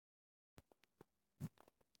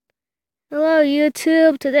Hello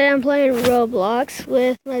YouTube, today I'm playing Roblox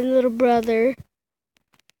with my little brother.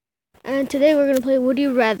 And today we're going to play Would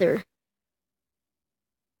You Rather.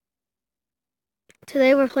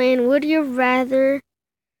 Today we're playing Would You Rather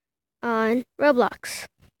on Roblox.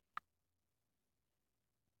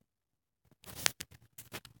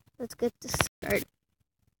 Let's get this started.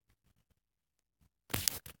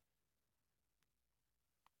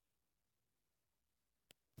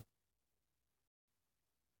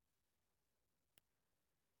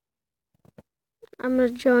 I'm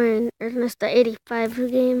going to join Ernest 85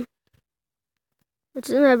 game.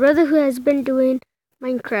 Which is my brother who has been doing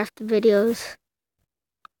Minecraft videos.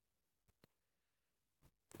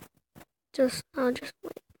 I'll just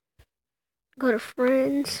wait. Go to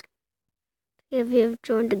friends. If you've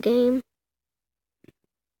joined the game.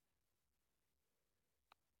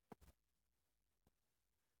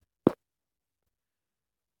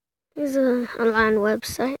 Here's an online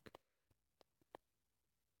website.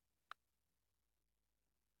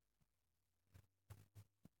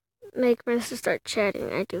 Make friends to start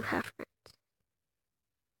chatting. I do have friends.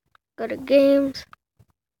 Go to games.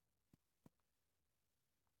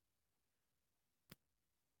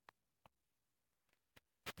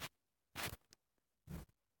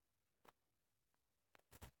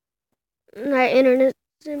 My internet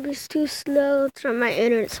is too slow. It's not my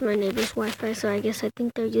internet, it's my neighbor's Wi-Fi, so I guess I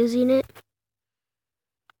think they're using it.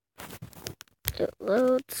 It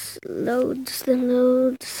loads, then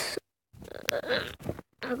loads.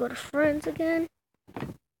 I'll go to friends again.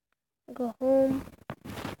 I'll go home.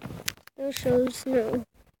 No shows, no.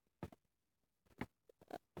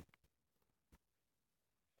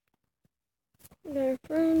 There are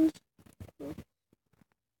friends.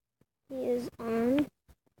 He is on.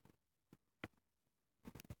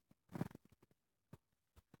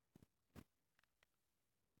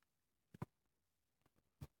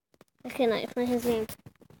 I cannot find his name.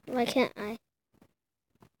 Why can't I?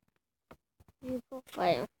 View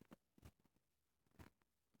profile.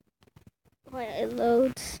 Why it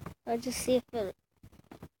loads. I'll just see if it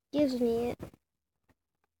gives me it.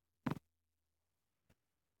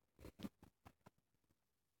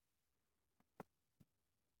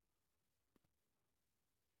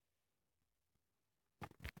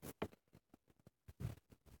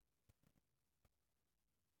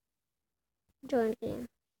 Join game.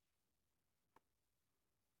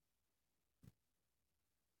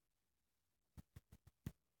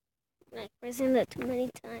 Like pressing that too many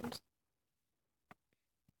times.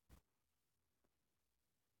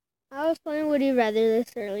 I was playing Would You Rather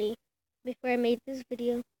this early before I made this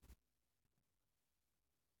video.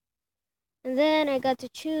 And then I got to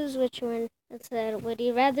choose which one. It said, would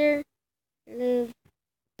you rather live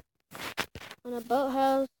on a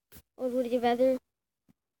boathouse or would you rather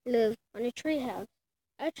live on a tree house?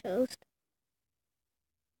 I chose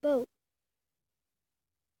boat.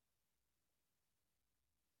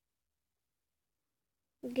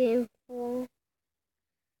 Game 4.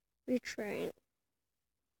 Retrying.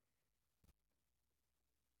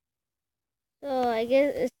 So I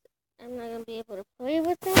guess I'm not going to be able to play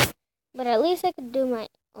with it. But at least I could do my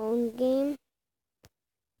own game.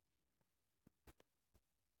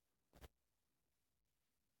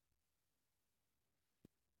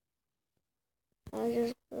 I'll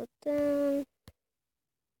just go down.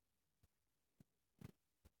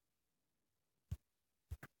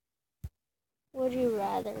 Would you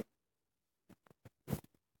rather?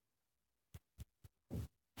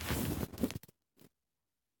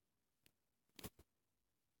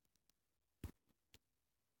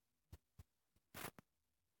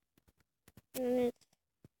 And it's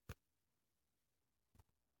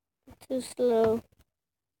too slow.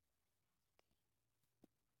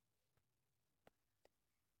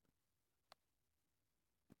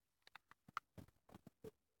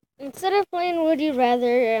 Instead of playing Would You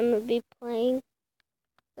Rather, I'm going to be playing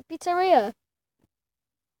the pizzeria.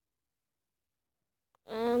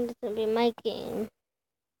 And it's going to be my game.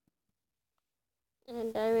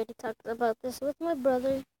 And I already talked about this with my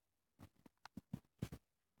brother.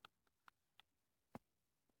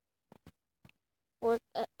 Work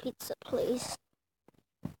at pizza place.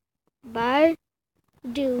 Bye,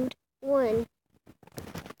 dude. 1.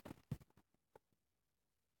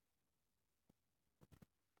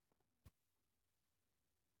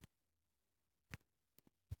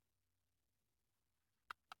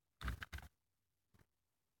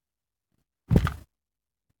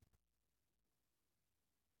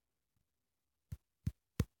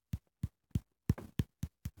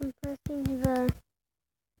 I'm pressing the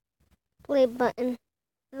play button.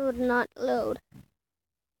 It would not load.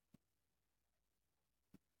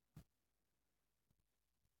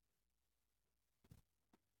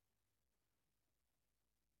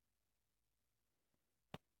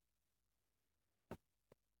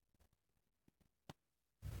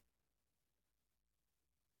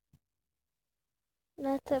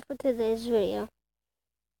 That's it for today's video.